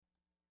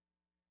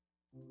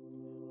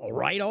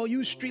Alright, all you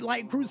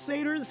Streetlight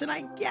Crusaders, and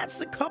I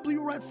guess a couple of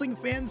you wrestling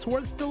fans who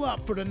are still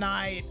up for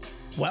tonight,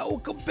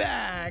 welcome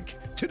back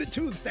to the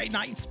Tuesday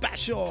Night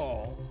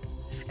Special.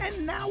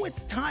 And now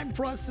it's time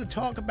for us to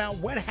talk about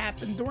what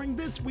happened during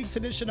this week's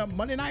edition of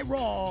Monday Night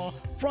Raw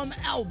from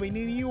Albany,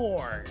 New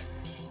York.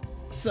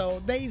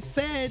 So they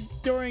said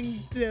during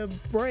the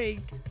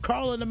break,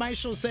 Carl and the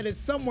Maestro said it's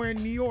somewhere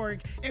in New York,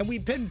 and we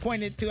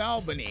pinpointed to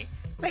Albany,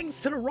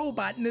 thanks to the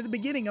robot in the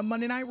beginning of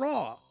Monday Night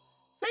Raw.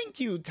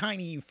 Thank you,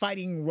 tiny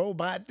fighting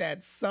robot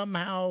that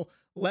somehow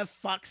left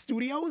Fox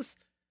Studios.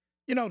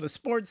 You know, the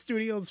sports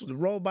studios with the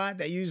robot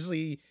that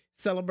usually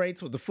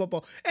celebrates with the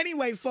football.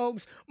 Anyway,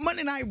 folks,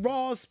 Monday Night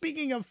Raw,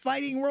 speaking of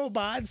fighting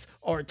robots,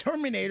 or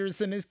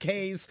Terminators in this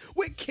case,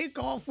 would kick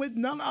off with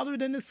none other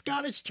than the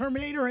Scottish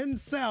Terminator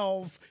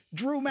himself,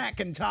 Drew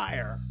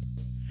McIntyre.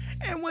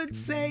 And would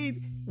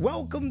say,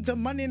 welcome to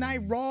Monday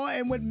Night Raw,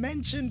 and would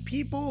mention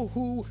people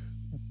who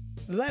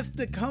left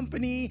the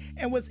company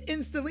and was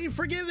instantly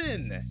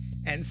forgiven,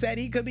 and said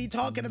he could be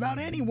talking about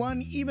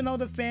anyone, even though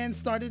the fans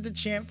started to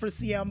chant for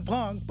CM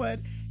Punk. But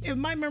if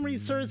my memory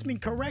serves me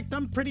correct,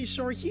 I'm pretty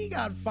sure he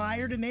got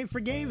fired and they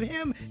forgave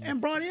him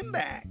and brought him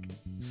back.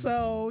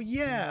 So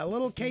yeah, a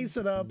little case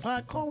of the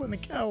pot calling the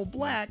kettle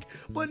black,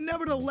 but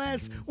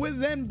nevertheless would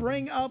then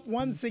bring up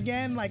once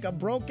again, like a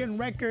broken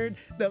record,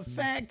 the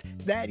fact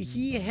that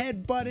he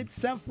headbutted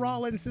Seth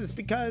Rollins is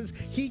because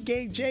he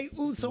gave Jey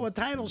Uso a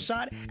title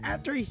shot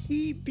after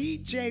he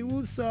beat Jey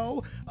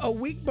Uso a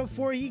week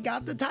before he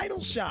got the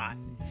title shot.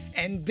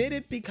 And did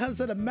it because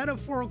of the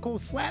metaphorical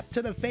slap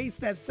to the face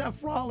that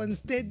Seth Rollins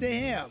did to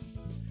him.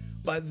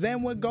 But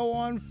then would go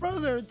on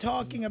further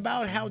talking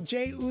about how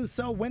Jey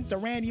Uso went to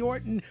Randy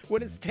Orton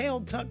with his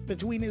tail tucked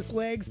between his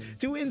legs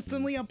to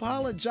instantly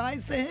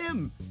apologize to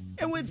him,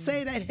 and would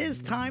say that his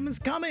time is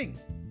coming.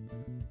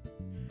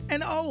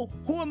 And oh,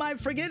 who am I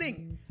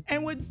forgetting?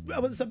 And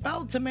was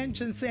about to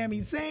mention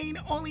Sami Zayn,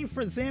 only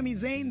for Sami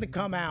Zayn to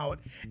come out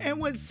and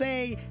would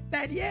say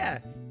that, yeah,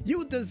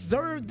 you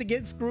deserved to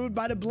get screwed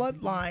by the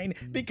bloodline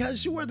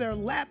because you were their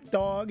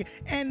lapdog,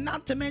 and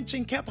not to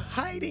mention kept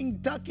hiding,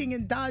 ducking,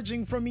 and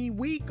dodging from me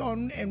week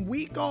on and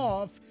week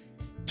off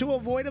to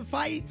avoid a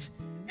fight.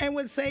 And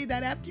would say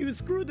that after you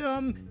screwed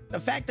them, the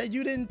fact that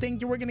you didn't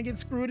think you were going to get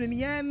screwed in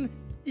the end,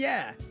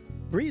 yeah,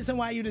 reason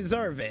why you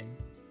deserve it.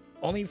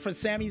 Only for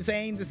Sami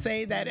Zayn to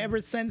say that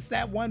ever since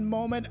that one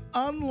moment,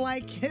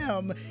 unlike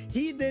him,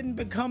 he didn't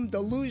become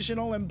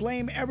delusional and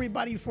blame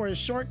everybody for his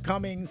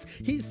shortcomings.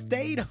 He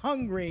stayed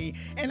hungry,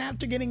 and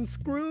after getting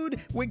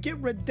screwed, would get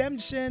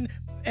redemption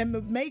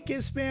and make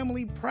his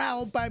family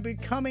proud by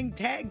becoming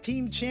tag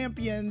team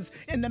champions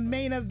in the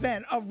main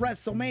event of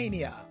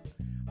WrestleMania.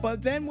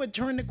 But then would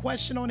turn the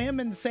question on him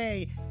and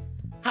say,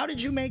 how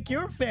did you make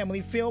your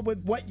family feel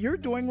with what you're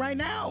doing right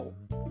now?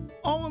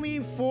 Only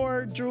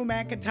for Drew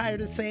McIntyre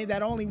to say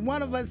that only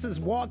one of us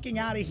is walking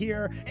out of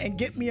here and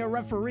get me a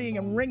referee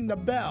and ring the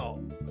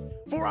bell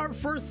for our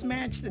first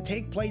match to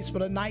take place for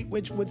the night,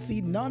 which would see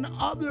none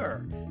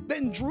other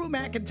than Drew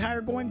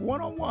McIntyre going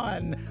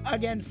one-on-one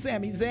against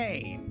Sami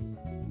Zayn.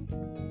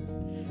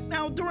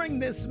 Now, during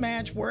this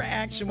match, where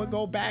action would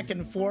go back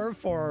and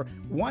forth or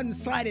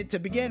one-sided to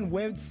begin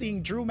with,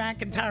 seeing Drew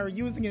McIntyre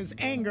using his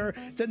anger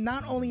to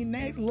not only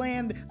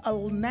land a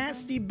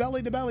nasty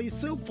belly-to-belly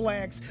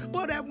suplex,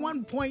 but at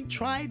one point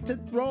tried to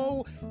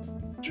throw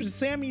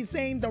Sami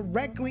Zayn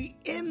directly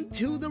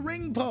into the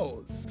ring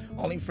post,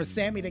 only for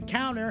Sami to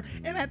counter,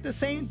 and at the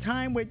same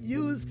time would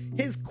use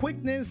his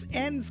quickness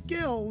and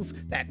skills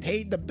that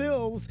paid the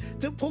bills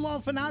to pull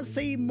off an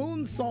Ase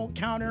moonsault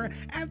counter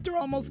after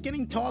almost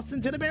getting tossed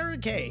into the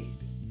barricade.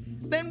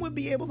 Then would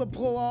be able to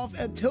pull off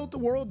a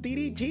tilt-a-whirl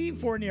DDT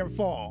for a near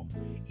fall.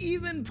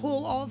 Even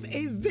pull off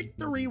a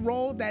victory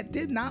roll that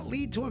did not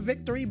lead to a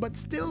victory, but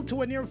still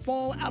to a near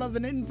fall out of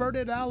an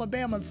inverted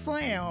Alabama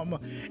slam,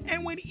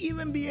 and would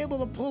even be able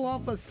to pull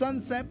off a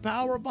sunset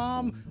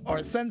powerbomb or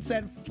a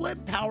sunset flip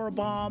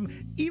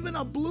powerbomb, even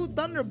a blue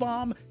thunder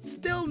bomb,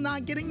 still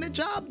not getting the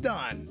job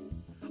done.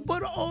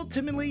 But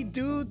ultimately,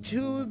 due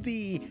to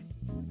the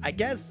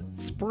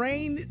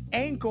sprained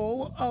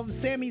ankle of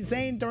Sami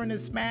Zayn during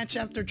this match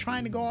after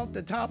trying to go off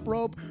the top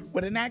rope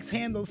with an axe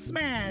handle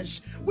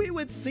smash, we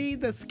would see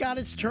the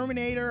Scottish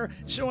Terminator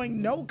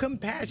showing no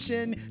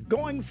compassion,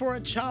 going for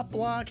a chop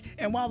block,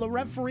 and while the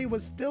referee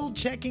was still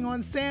checking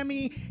on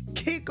Sami,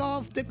 kick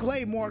off the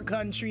Claymore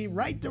Country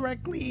right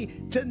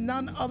directly to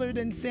none other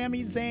than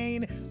Sami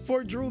Zayn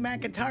for Drew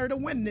McIntyre to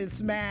win this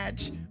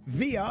match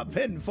via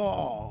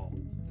pinfall.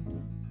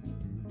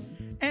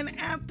 And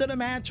after the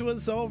match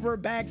was over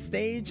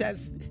backstage,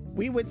 as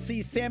we would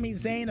see Sami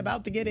Zayn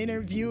about to get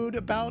interviewed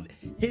about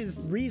his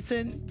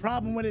recent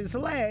problem with his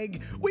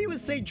leg, we would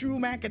say Drew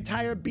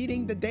McIntyre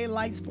beating the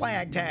Daylight's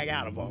flag tag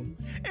out of him.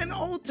 And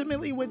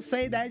ultimately would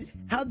say that,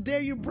 how dare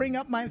you bring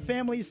up my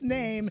family's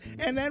name,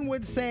 and then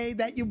would say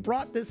that you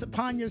brought this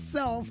upon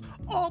yourself,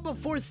 all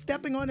before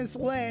stepping on his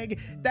leg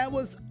that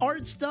was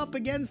arched up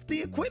against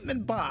the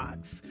equipment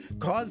box,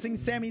 causing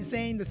Sami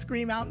Zayn to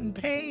scream out in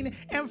pain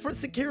and for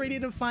security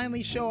to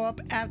finally show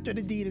up after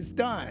the deed is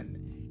done.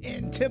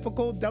 in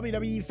typical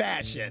WWE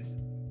fashion.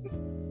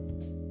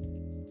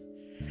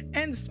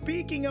 And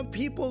speaking of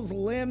people's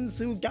limbs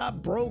who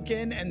got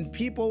broken and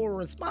people were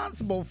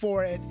responsible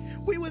for it,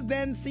 we would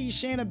then see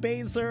Shayna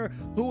Baszler,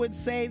 who would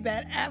say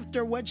that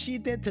after what she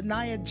did to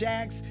Nia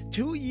Jax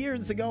 2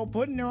 years ago,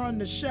 putting her on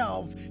the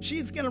shelf,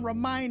 she's gonna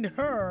remind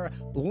her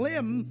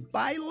limb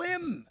by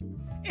limb.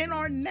 In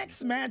our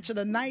next match of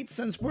the night,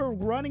 since we're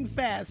running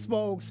fast,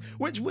 folks,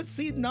 which would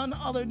see none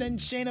other than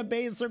Shayna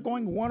Baszler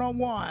going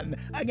one-on-one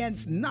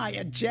against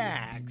Nia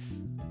Jax.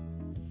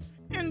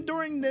 And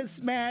during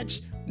this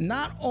match,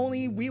 not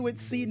only we would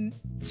see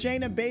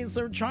Shayna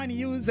Baszler trying to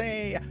use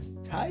a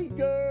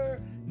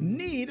tiger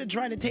knee to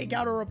try to take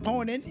out her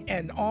opponent,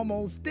 and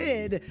almost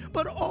did,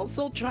 but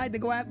also tried to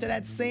go after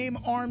that same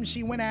arm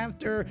she went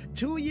after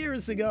 2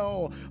 years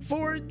ago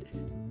for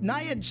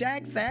Nia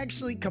Jax to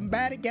actually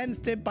combat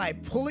against it by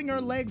pulling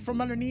her leg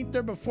from underneath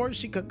her before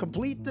she could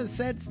complete the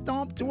said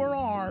stomp to her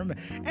arm,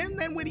 and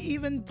then would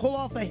even pull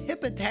off a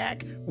hip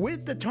attack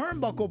with the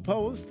turnbuckle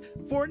post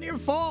for a near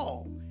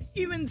fall,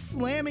 even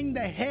slamming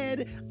the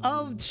head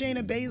of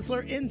Shayna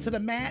Baszler into the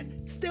mat,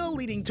 still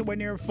leading to a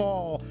near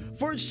fall,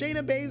 for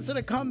Shayna Baszler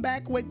to come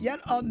back with yet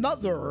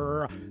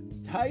another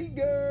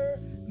tiger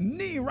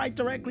knee right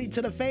directly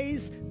to the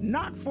face,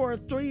 not for a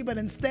 3, but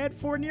instead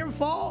for a near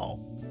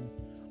fall.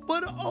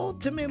 But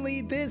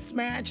ultimately, this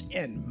match,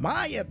 in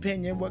my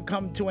opinion, would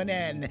come to an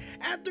end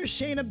after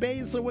Shayna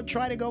Baszler would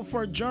try to go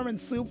for a German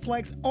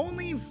suplex,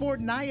 only for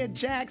Nia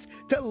Jax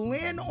to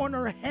land on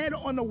her head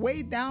on the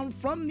way down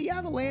from the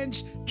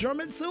avalanche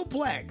German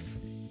suplex.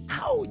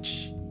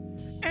 Ouch!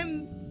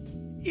 And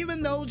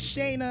even though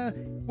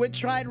Shayna would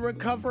try to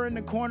recover in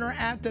the corner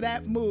after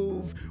that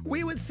move,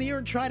 we would see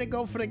her try to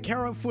go for the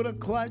Karafuda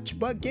clutch,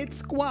 but get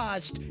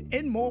squashed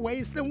in more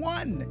ways than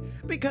one.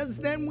 Because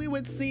then we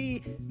would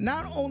see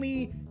not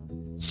only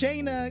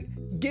Shayna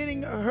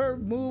getting her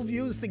move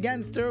used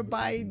against her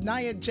by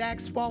Nia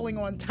Jax falling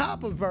on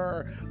top of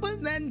her,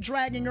 but then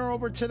dragging her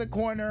over to the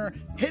corner,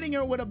 hitting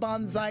her with a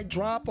banzai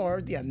drop,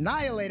 or the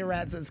Annihilator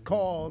as it's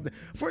called,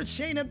 for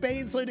Shayna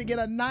Baszler to get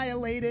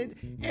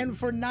annihilated and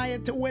for Nia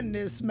to win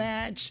this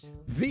match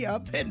via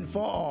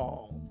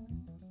pinfall.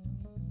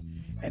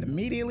 And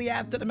immediately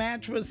after the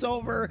match was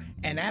over,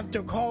 and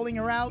after calling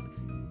her out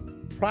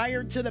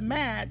prior to the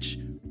match,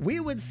 we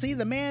would see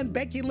the man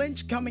Becky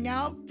Lynch coming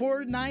out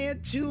for Nia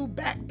to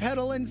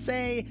backpedal and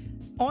say,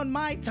 "On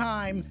my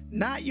time,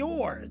 not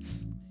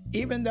yours."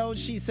 Even though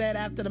she said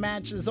after the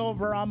match is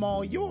over, "I'm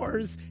all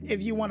yours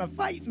if you want to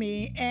fight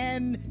me,"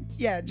 and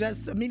yeah,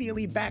 just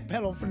immediately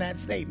backpedal from that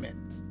statement,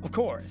 of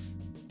course.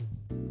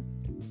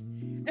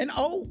 And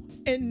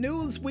in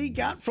news we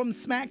got from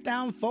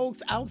SmackDown,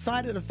 folks,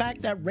 outside of the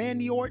fact that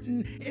Randy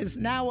Orton is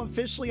now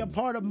officially a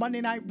part of Monday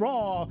Night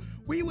Raw,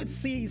 we would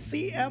see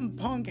CM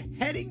Punk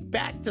heading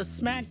back to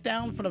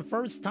SmackDown for the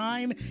first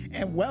time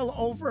in well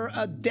over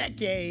a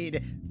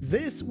decade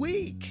this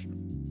week.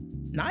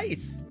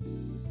 Nice.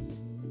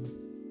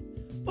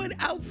 But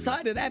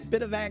outside of that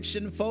bit of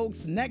action,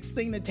 folks, next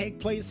thing to take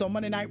place on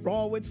Monday Night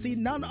Raw would see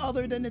none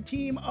other than the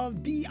team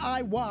of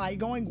DIY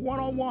going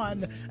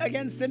one-on-one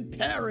against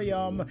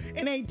Imperium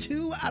in a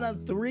 2 out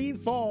of 3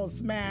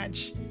 falls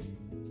match,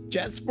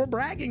 just for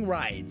bragging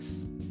rights.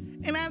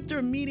 And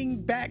after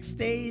meeting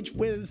backstage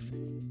with,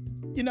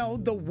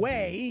 the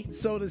Way,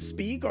 so to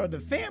speak, or the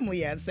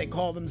family as they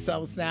call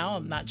themselves now,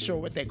 I'm not sure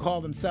what they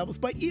call themselves,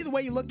 but either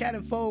way you look at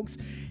it, folks,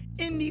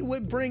 Indy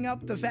would bring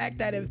up the fact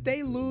that if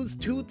they lose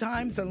 2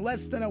 times in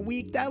less than a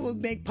week, that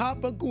would make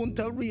Papa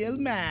Gunther real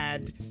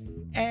mad.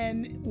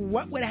 And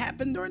what would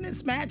happen during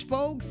this match,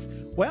 folks?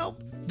 Well,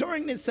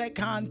 during this set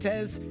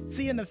contest,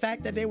 seeing the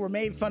fact that they were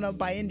made fun of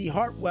by Indy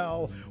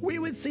Hartwell, we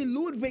would see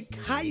Ludwig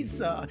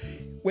Kaiser,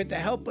 with the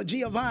help of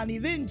Giovanni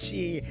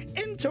Vinci,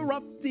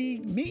 interrupt the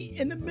meet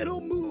in the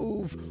middle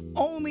move,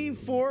 only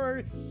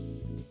for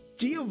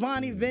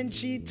Giovanni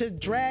Vinci to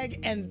drag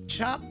and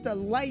chop the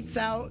lights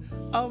out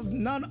of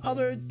none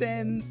other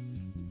than,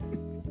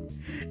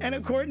 and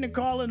according to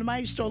Carl and the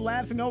Maestro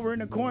laughing over in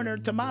the corner,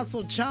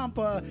 Tommaso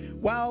Ciampa,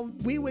 while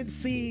we would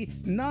see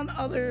none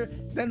other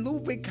than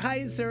Ludwig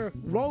Kaiser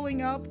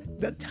rolling up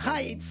the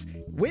tights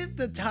with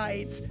the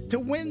tights to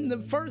win the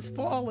first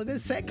fall of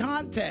this set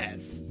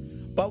contest.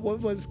 But what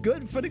was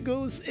good for the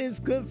goose is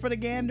good for the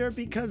gander,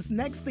 because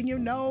next thing you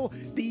know,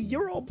 the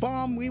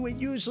Eurobomb we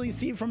would usually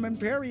see from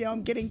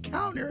Imperium getting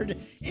countered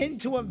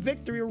into a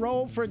victory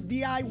roll for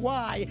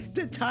DIY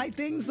to tie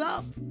things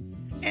up.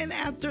 And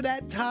after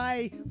that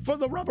tie for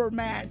the rubber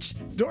match,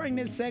 during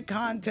this set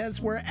contest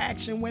where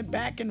action went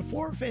back and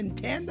forth in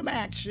tandem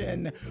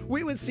action,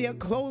 we would see a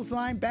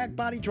clothesline back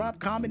body drop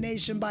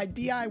combination by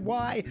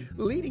DIY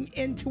leading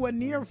into a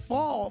near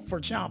fall for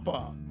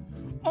Ciampa,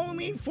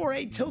 only for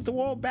a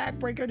tilt-a-whirl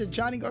backbreaker to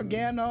Johnny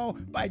Gargano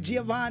by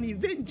Giovanni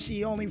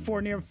Vinci, only for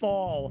a near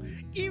fall.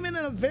 Even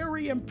in a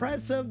very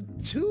impressive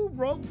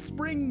 2-rope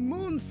spring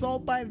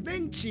moonsault by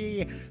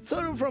Vinci,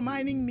 sort of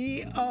reminding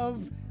me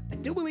of, I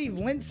do believe,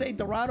 Lince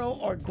Dorado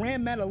or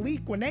Grand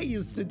Metalik when they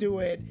used to do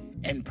it,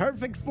 in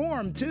perfect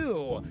form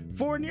too,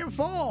 for a near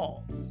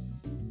fall.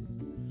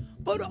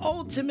 But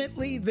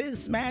ultimately,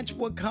 this match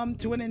would come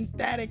to an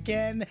emphatic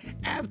end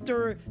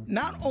after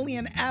not only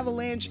an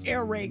Avalanche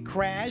air raid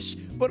crash,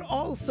 but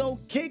also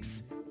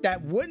kicks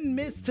that wouldn't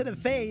miss to the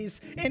face,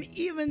 and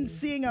even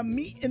seeing a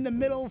meet in the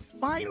middle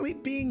finally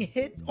being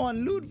hit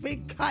on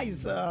Ludwig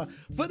Kaiser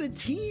for the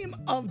team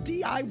of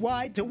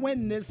DIY to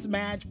win this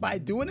match by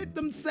doing it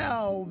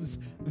themselves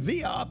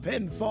via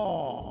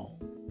pinfall.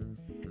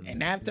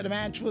 And after the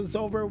match was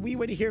over, we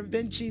would hear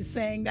Vinci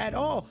saying that,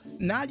 oh,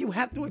 now you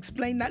have to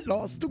explain that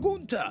loss to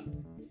Gunther.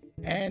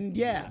 And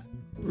yeah,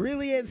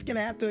 really is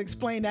gonna have to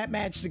explain that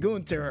match to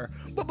Gunther.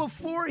 But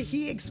before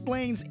he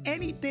explains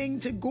anything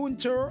to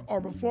Gunther,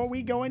 or before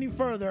we go any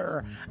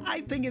further,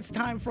 I think it's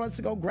time for us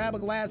to go grab a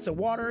glass of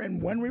water,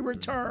 and when we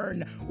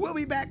return, we'll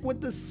be back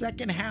with the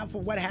second half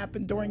of what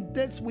happened during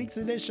this week's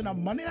edition of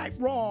Monday Night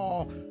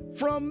Raw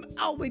from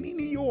Albany,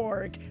 New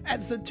York,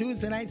 as the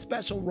Tuesday Night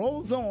Special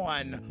rolls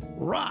on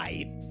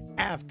right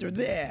after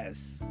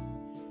this.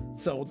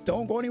 So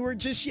don't go anywhere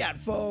just yet,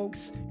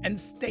 folks, and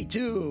stay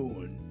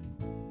tuned.